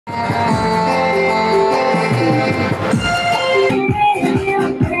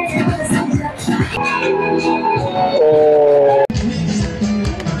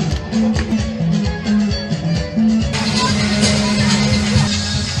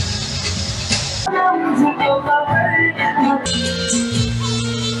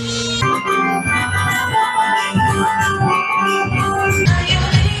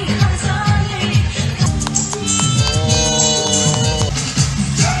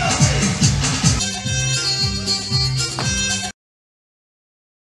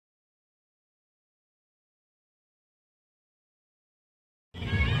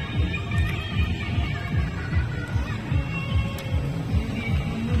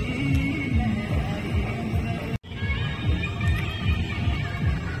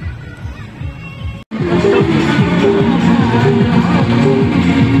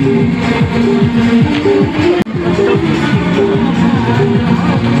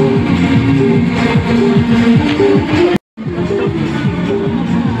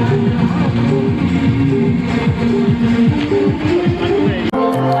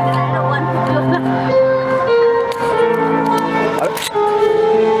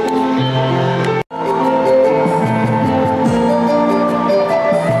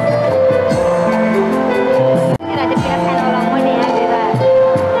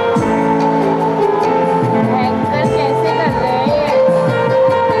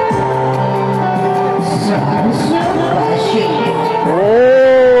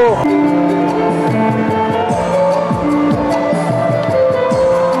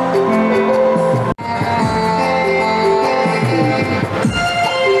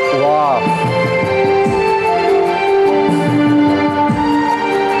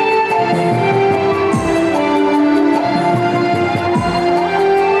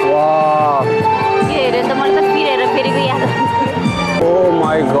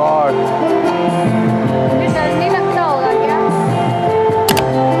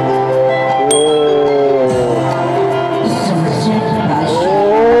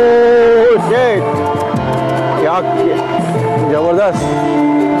जबरदस्त।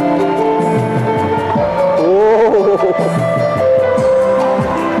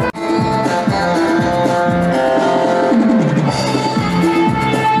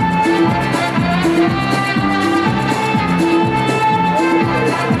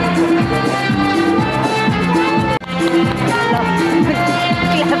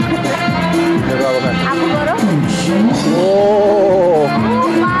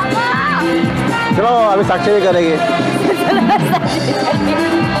 चलो अभी साक्षी भी करेंगे।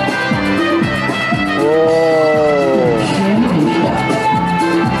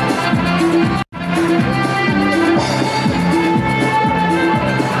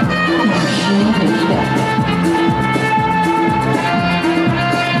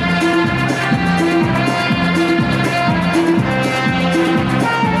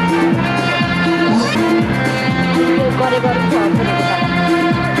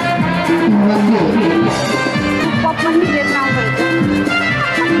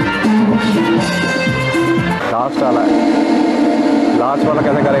 लास्ट वाला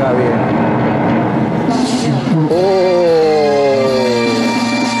कैसे करेगा अभी?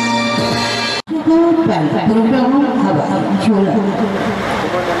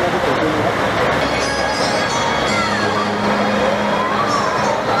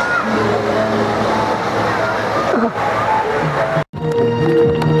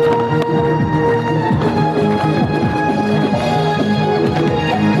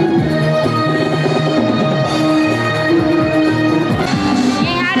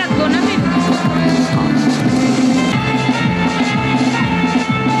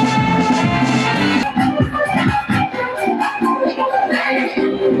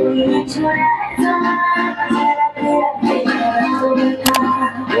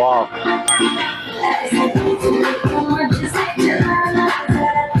 Wow.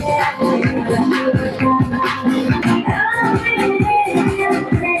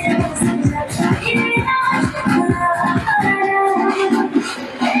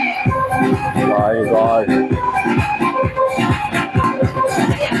 My God.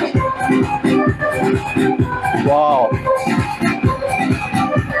 Wow.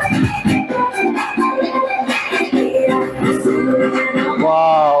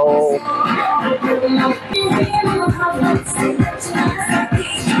 Wow.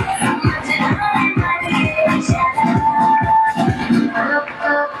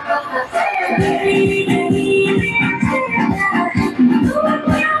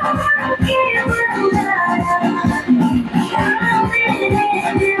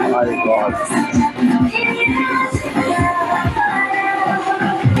 My God.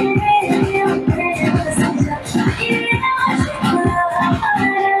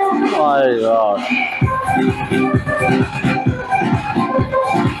 My God.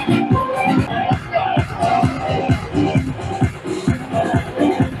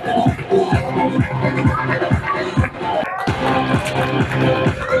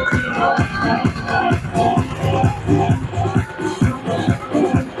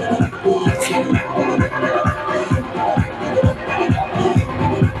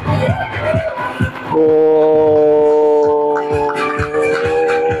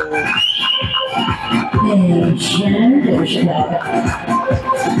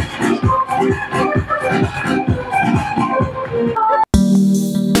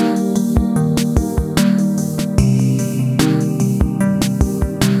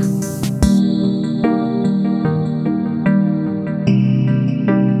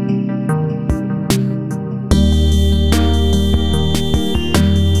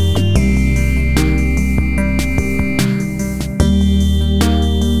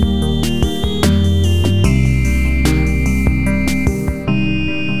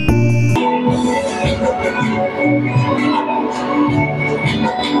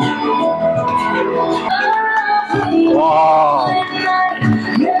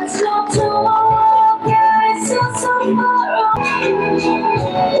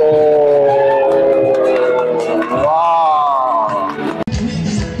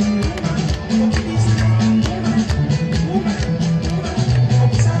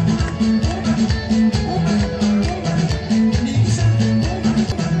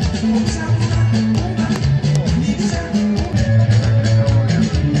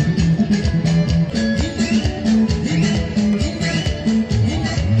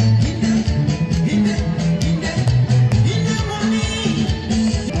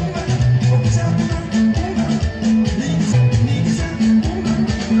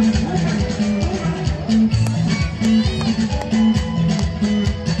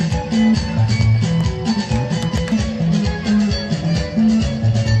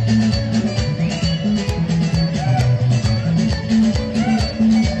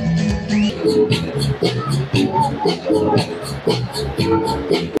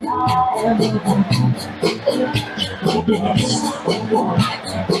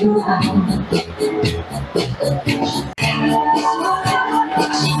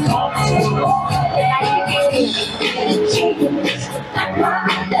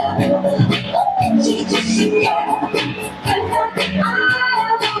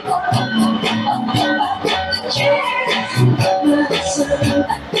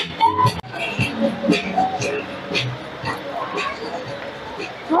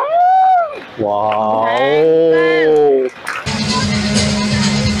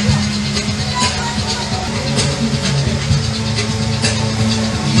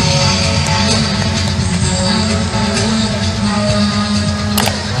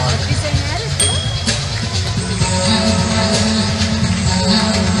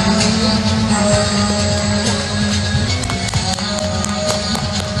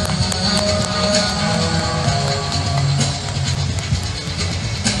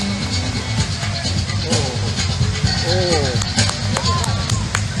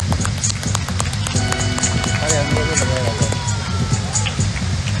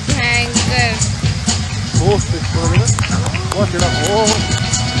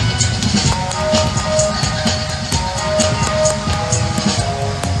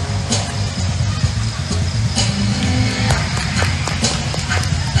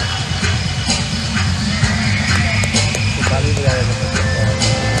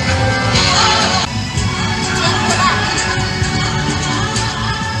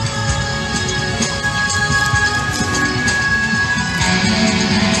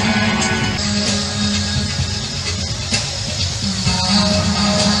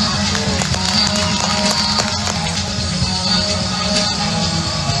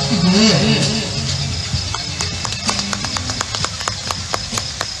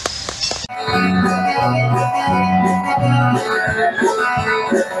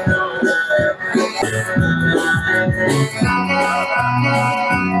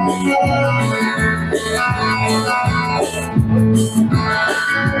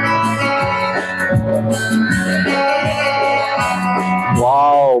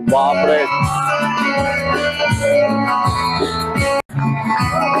 Wow, बापरे.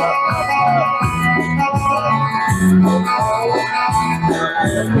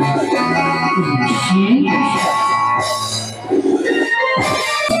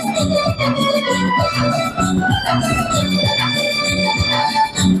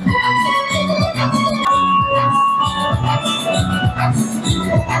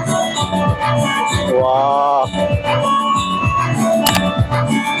 वाह,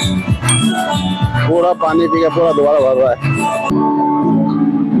 पूरा पानी पी के पूरा दोबारा भर रहा है.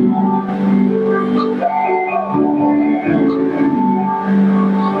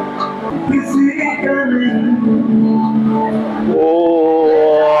 ओ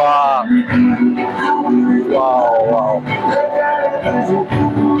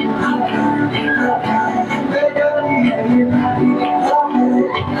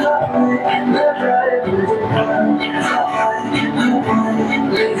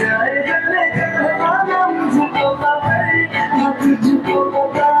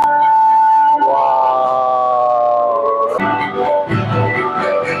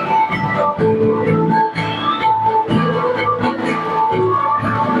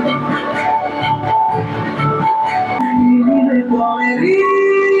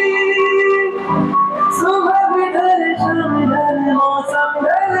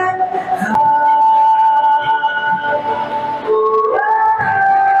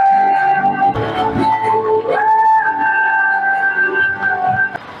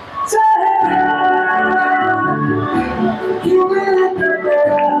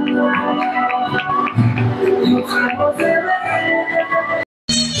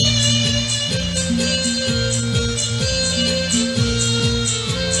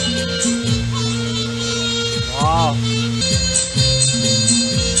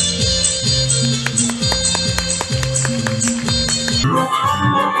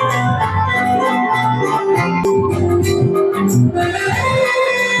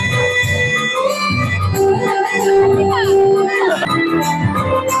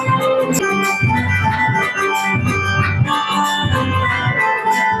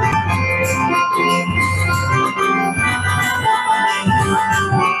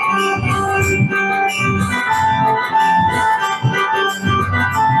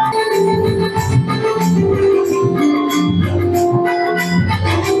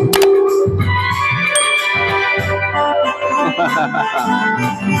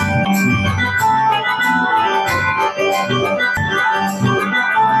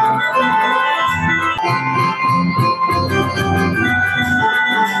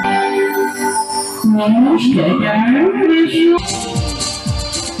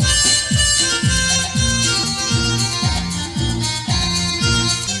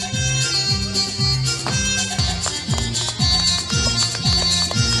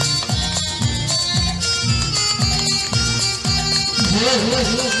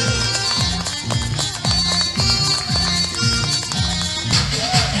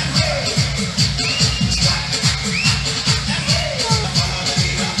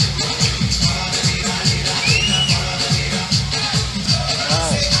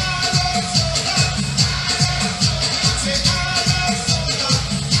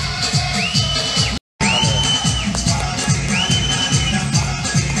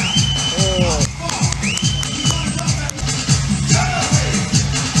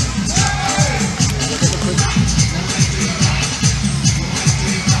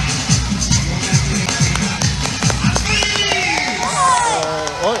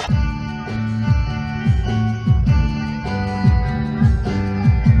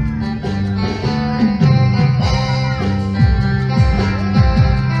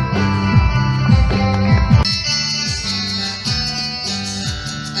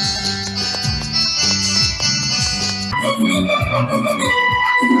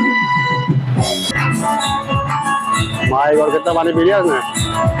माय गॉड, कितना पानी पी लिया उसने।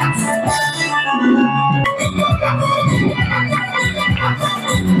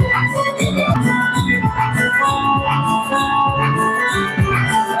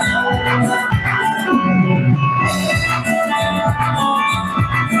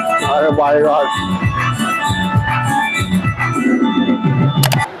 अरे माय गॉड,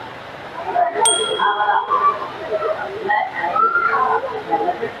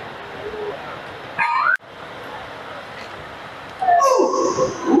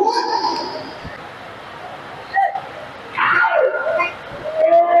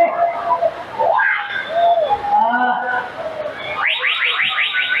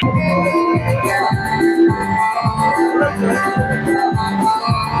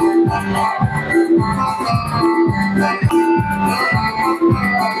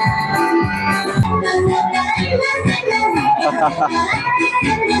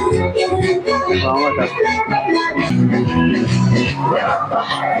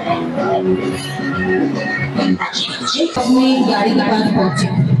 अपनी गाड़ी के पास पहुंचे।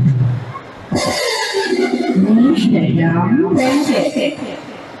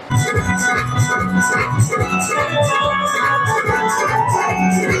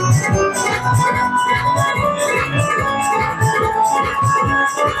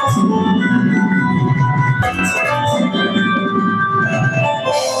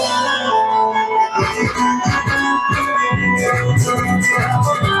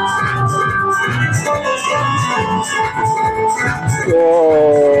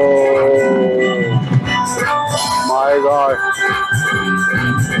 माय गॉड,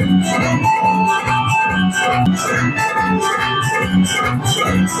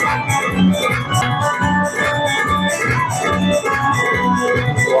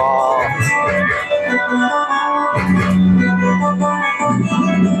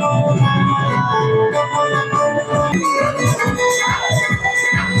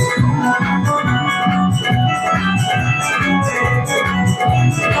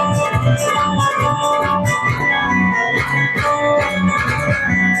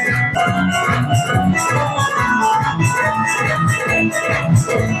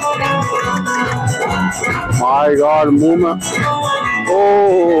 माय गॉड, मुंह में,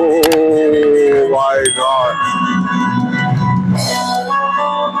 ओह माय गॉड,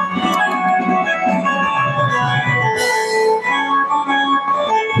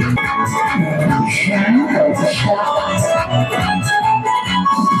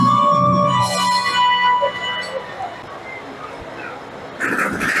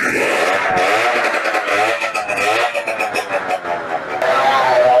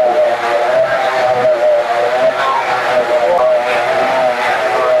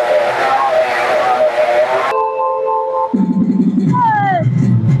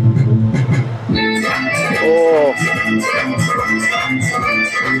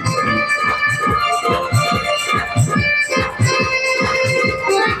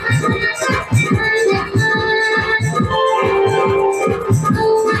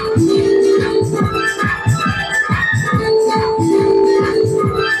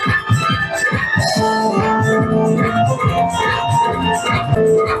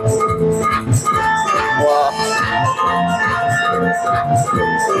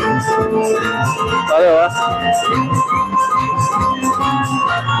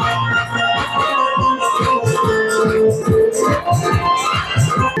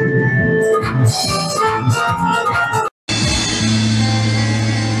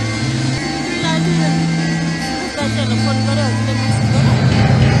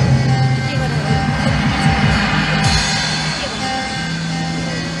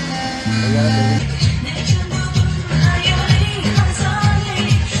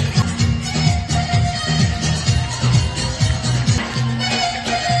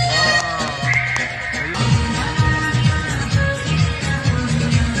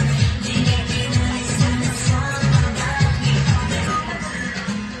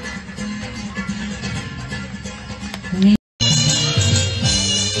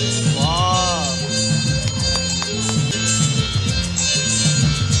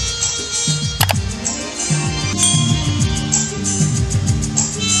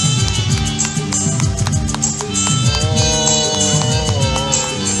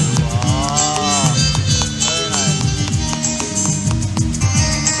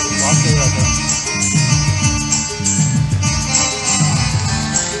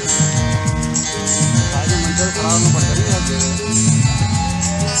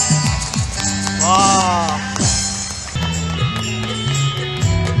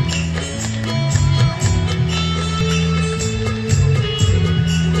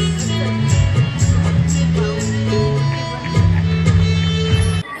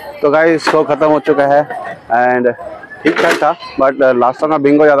 तो गाइस शो खत्म हो चुका है एंड ठीक ठाक था, बट लास्ट टाइम का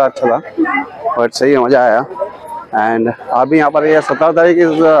बिंगो ज़्यादा अच्छा था, बट सही है, मज़ा आया। एंड अभी यहाँ पर ये 17 तारीख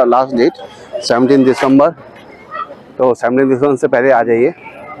इज़ लास्ट डेट, 17 दिसंबर, तो 17 दिसंबर से पहले आ जाइए।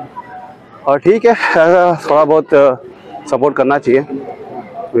 और ठीक है, थोड़ा बहुत सपोर्ट करना चाहिए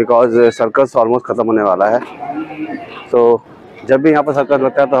बिकॉज सर्कस ऑलमोस्ट ख़त्म होने वाला है। तो जब भी यहाँ पर सर्कस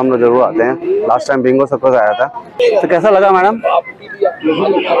लगता है तो हम लोग जरूर आते हैं। लास्ट टाइम बिंगो सर्कस आया था। तो कैसा लगा मैडम?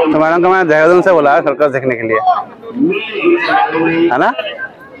 तो मैडम को मैंने देहरादून से बुलाया सर्कस देखने के लिए, है ना।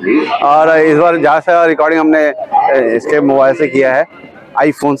 और इस बार जहाँ से रिकॉर्डिंग हमने इसके मोबाइल से किया है,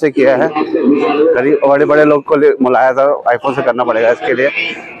 आईफोन से किया है। करीब बड़े बड़े लोग को बुलाया था, आईफोन से करना पड़ेगा इसके लिए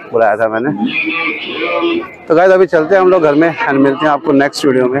बुलाया था मैंने। तो गाइस अभी चलते हैं हम लोग घर में एंड मिलते हैं आपको नेक्स्ट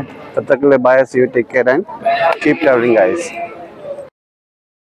वीडियो में। तब तक के लिए bye, C you, take care and keep travelling guys.